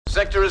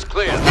Sector is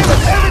clear. Give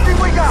us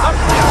everything we got!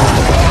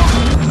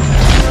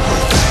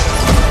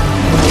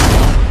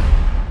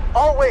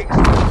 All wings.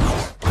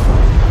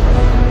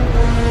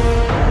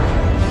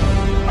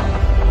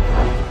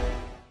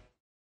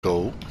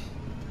 Go.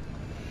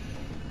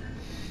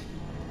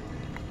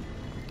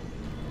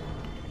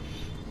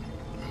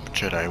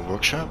 Jedi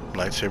workshop?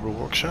 Lightsaber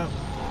workshop?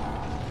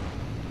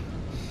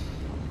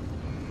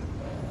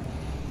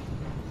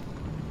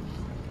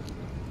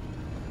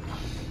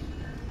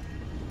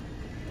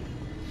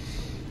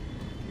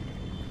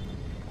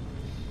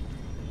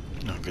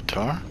 No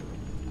guitar?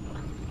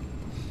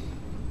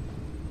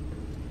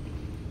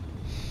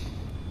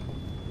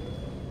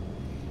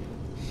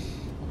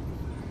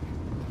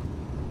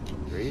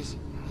 Breeze?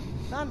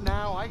 Not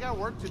now, I got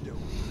work to do.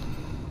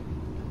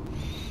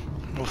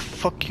 Well,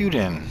 fuck you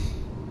then.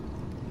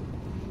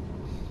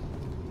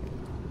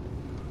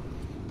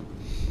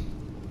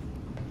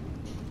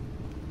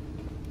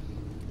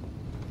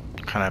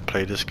 Can I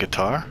play this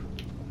guitar?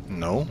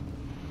 No.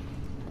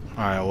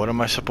 Alright, what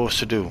am I supposed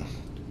to do?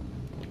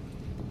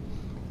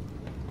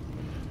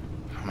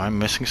 Am I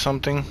missing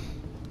something?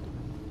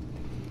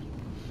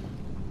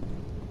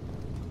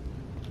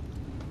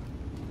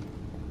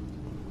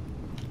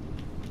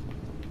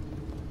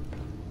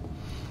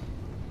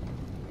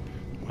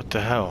 What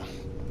the hell?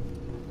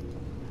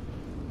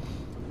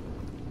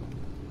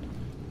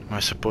 Am I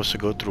supposed to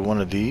go through one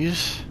of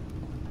these?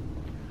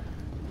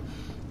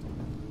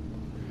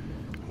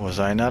 Was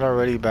I not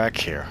already back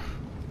here?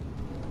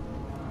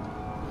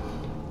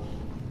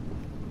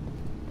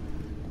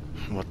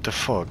 What the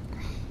fuck?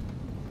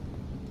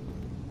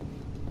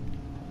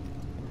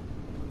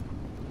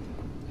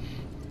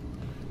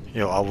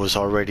 Yo, I was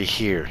already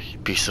here, you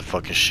piece of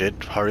fucking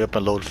shit. Hurry up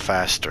and load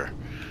faster.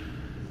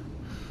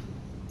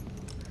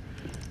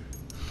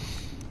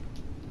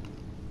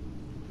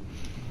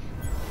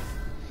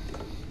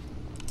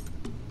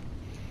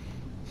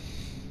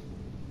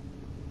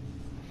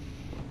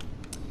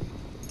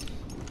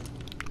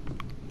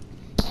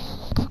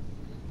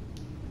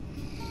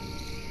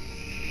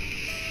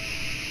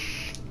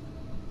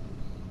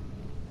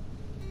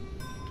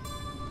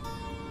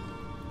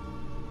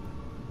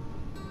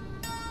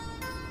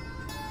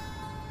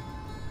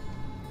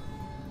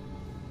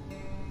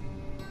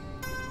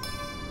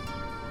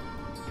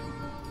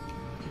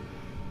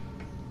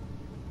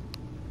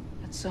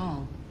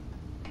 Song.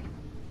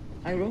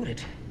 I wrote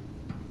it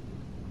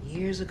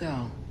years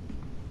ago.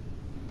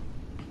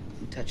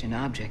 You touch an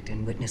object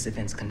and witness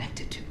events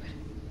connected to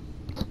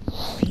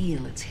it.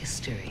 Feel its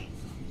history.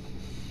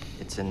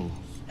 It's an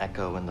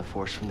echo in the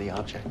force from the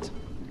object.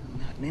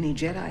 Not many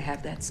Jedi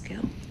have that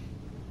skill.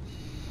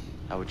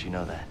 How would you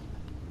know that?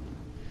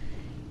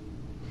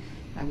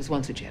 I was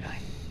once a Jedi,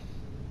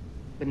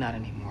 but not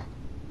anymore.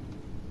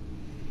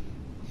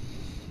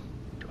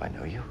 Do I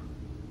know you?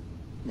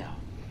 No.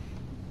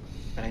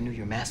 But I knew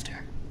your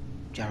master,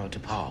 Jaro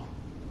Tapal.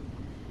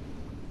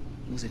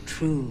 He was a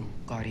true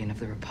guardian of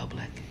the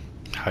Republic.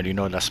 How do you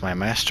know that's my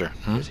master?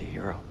 He was a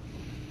hero.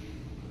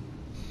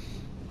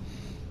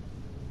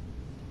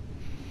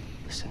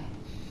 Listen.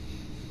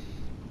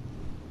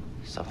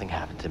 Something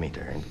happened to me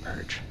during the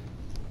Purge.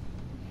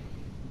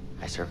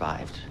 I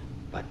survived,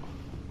 but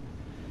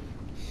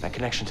my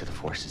connection to the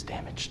Force is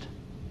damaged.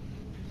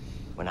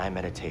 When I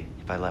meditate,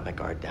 if I let my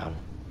guard down,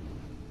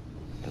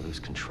 I lose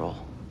control.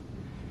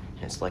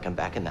 And it's like I'm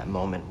back in that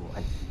moment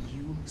when...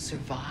 You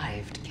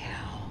survived,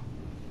 Cal.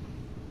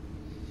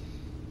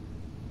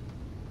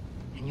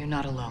 And you're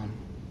not alone.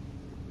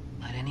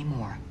 Not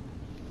anymore.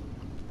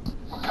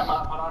 We'll come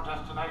up on our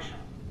destination.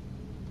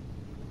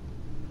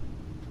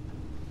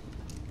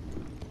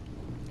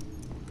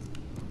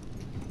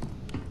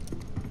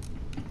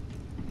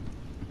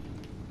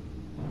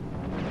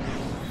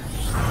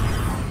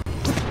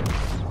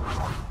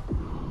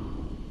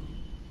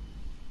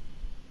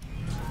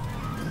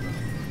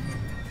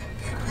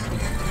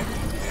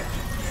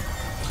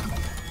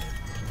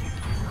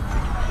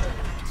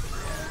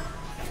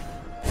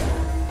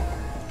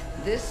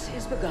 This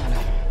is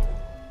Bogano.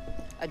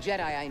 A Jedi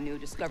I knew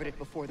discovered it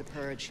before the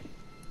Purge.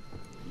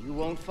 You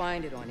won't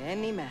find it on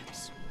any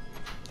maps.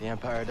 The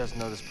Empire doesn't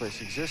know this place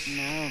exists?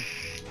 No.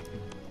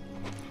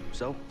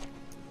 So,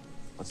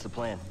 what's the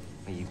plan?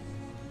 Will you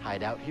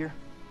hide out here?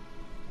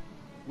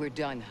 We're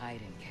done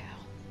hiding,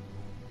 Cal.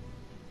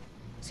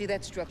 See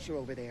that structure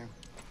over there?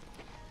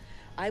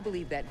 I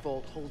believe that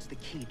vault holds the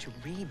key to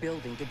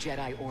rebuilding the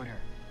Jedi Order.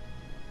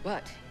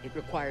 But it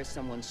requires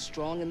someone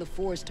strong in the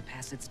Force to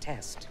pass its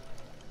test.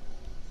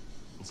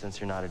 And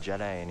since you're not a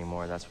Jedi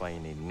anymore, that's why you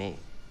need me.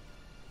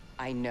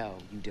 I know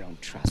you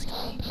don't trust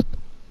me.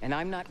 And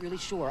I'm not really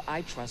sure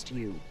I trust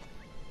you.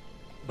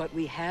 But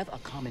we have a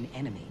common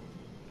enemy.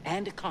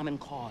 And a common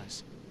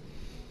cause.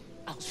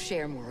 I'll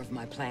share more of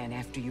my plan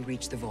after you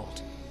reach the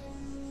vault.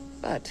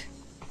 But,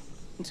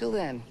 until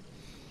then,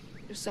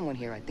 there's someone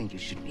here I think you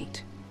should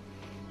meet.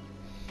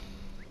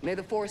 May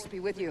the Force be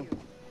with you.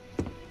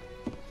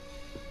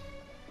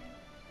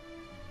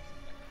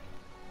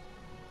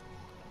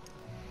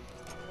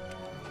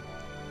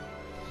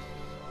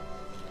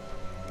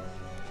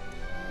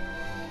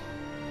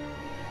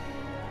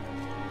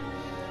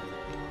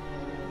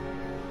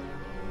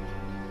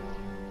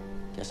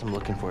 Guess I'm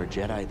looking for a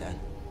Jedi then.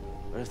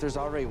 But if there's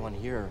already one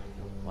here,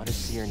 why does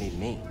Seer need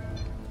me?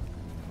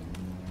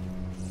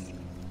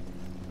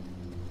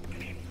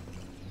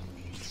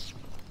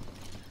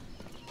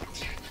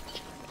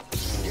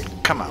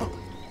 Come out.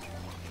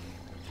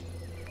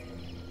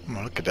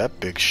 Oh, look at that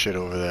big shit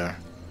over there.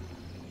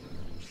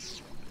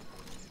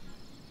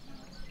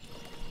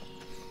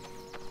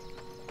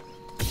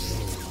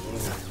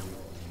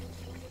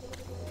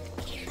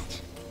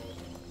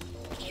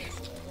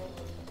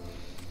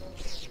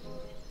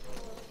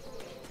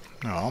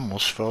 I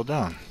almost fell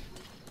down.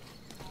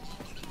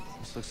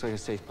 This looks like a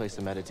safe place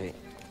to meditate.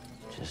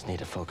 Just need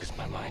to focus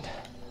my mind.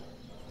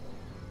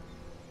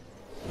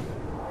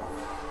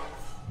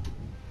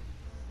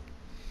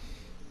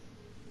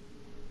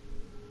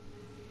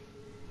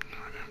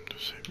 To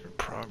save your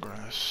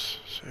progress.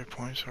 Save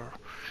points or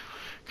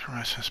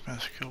caress and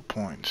spend skill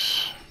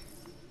points.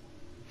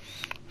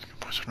 Skill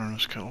points to learn a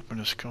skill. Open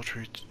the skill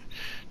tree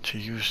to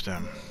use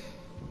them.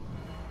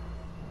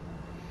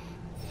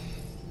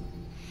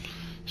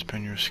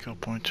 Spend your skill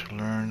point to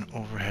learn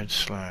overhead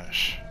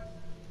slash.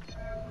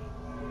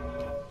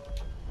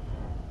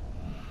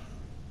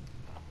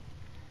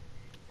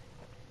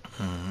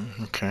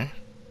 Okay.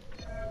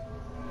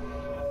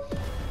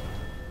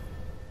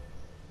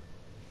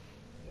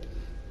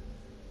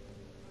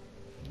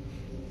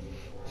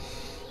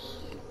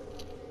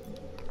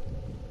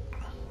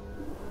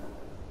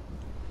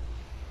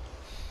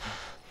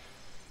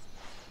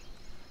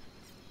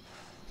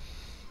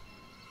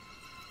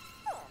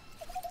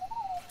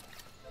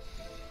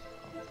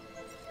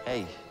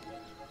 Hey,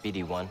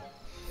 BD1.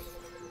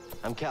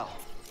 I'm Cal.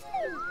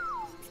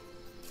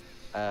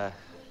 Yeah,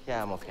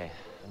 I'm okay.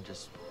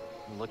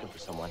 I'm looking for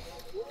someone.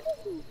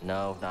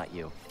 No, not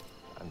you.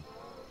 I'm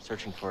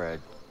searching for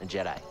a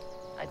Jedi,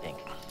 I think.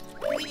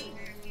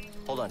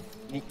 Hold on.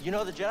 You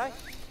know the Jedi?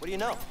 What do you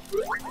know?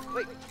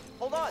 Wait,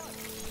 hold on!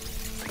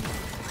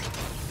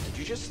 Did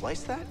you just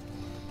slice that?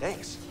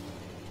 Thanks.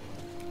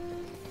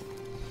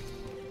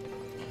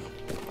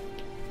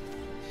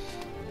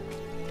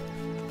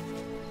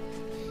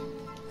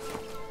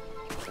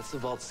 That's the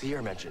vault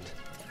Seer mentioned.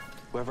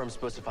 Whoever I'm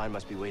supposed to find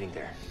must be waiting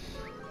there.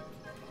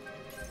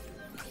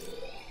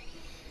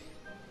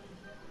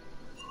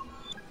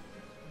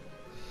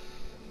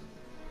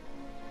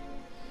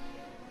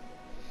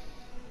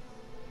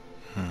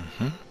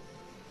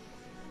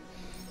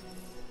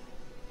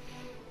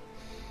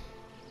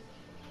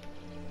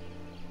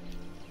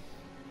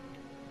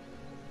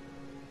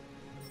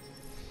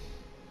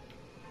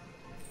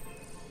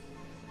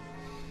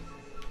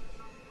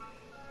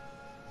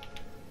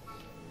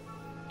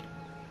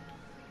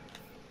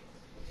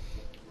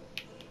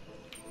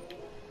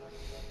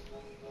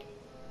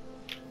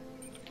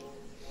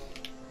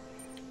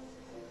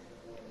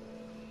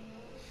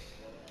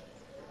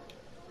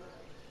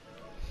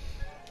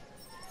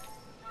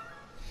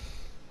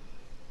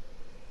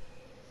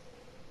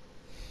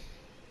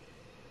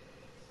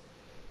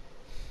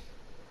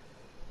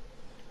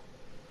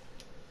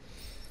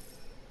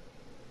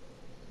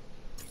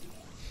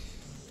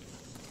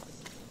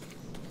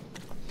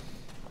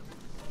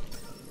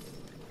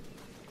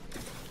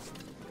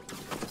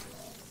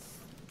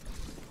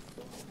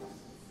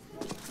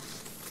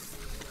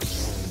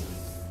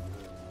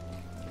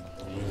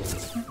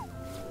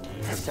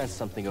 I sense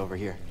something over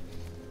here.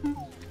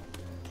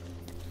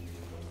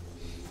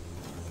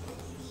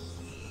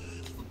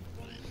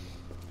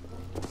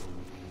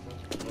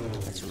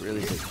 That's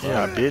really big.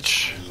 Yeah,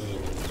 bitch.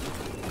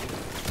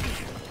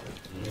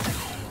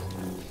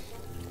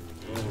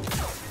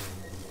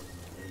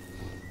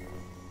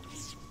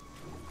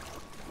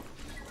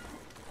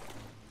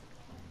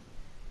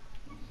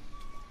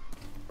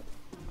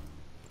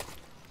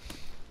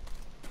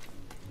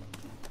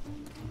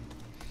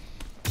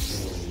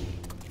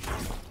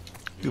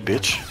 You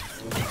bitch.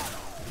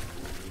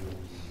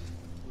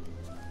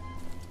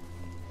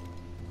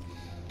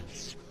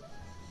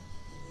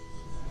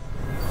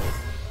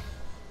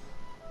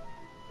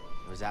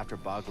 It was after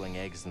boggling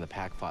eggs and the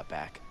pack fought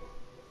back.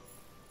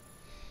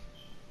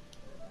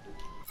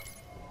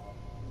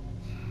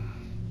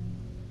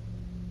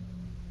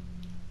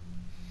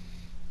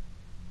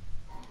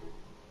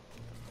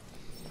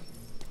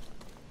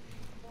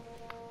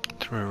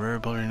 Through a rare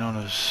ability known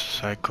as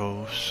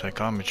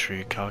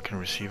psychometry, Cal can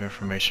receive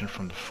information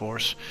from the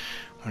Force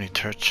when he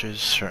touches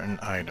certain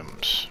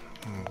items.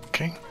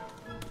 Okay.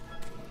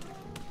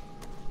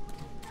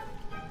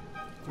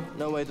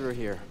 No way through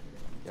here.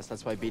 Guess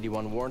that's why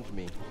BD1 warned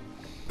me.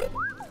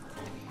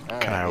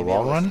 Can I maybe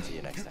wall I'll listen run? to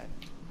you next time.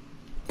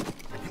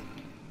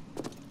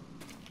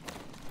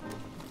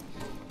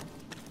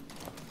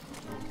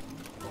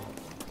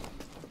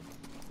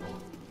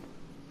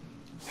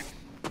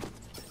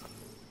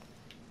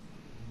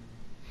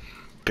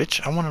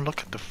 Bitch, I want to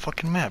look at the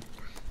fucking map.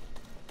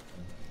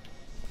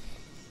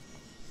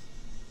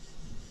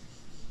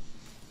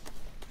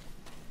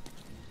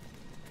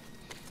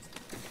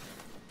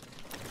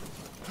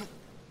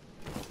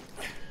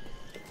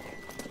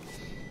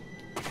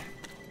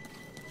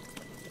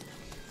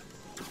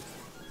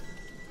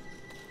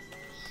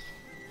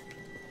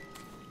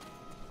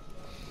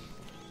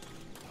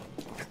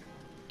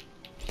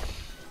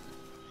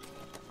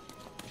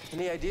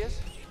 Any ideas?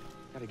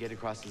 Gotta get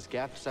across this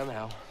gap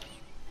somehow.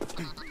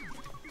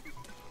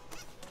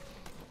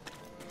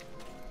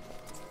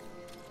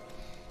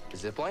 A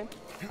zip line?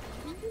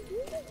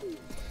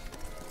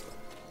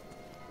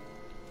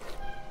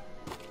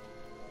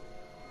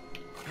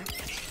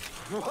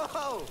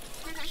 Whoa!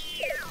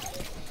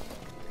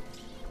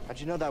 How'd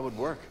you know that would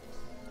work?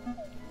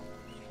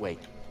 Wait,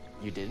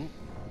 you didn't?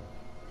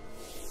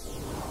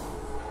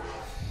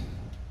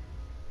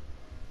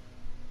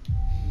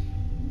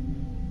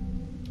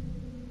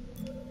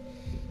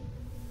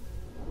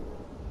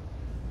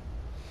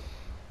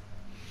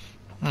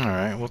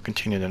 Alright, we'll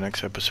continue the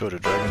next episode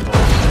of Dragon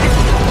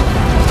Ball.